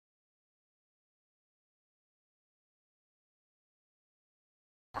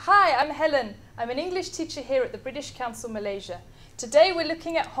Hi, I'm Helen. I'm an English teacher here at the British Council Malaysia. Today we're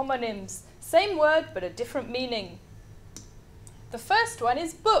looking at homonyms. Same word but a different meaning. The first one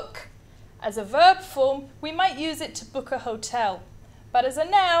is book. As a verb form, we might use it to book a hotel. But as a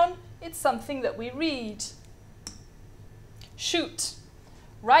noun, it's something that we read. Shoot.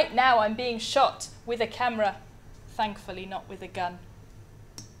 Right now I'm being shot with a camera. Thankfully not with a gun.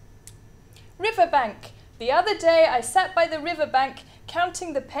 Riverbank. The other day I sat by the riverbank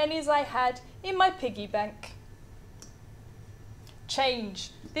counting the pennies I had in my piggy bank.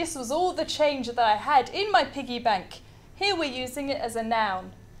 Change. This was all the change that I had in my piggy bank. Here we're using it as a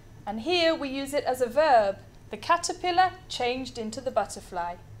noun. And here we use it as a verb. The caterpillar changed into the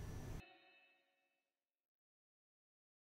butterfly.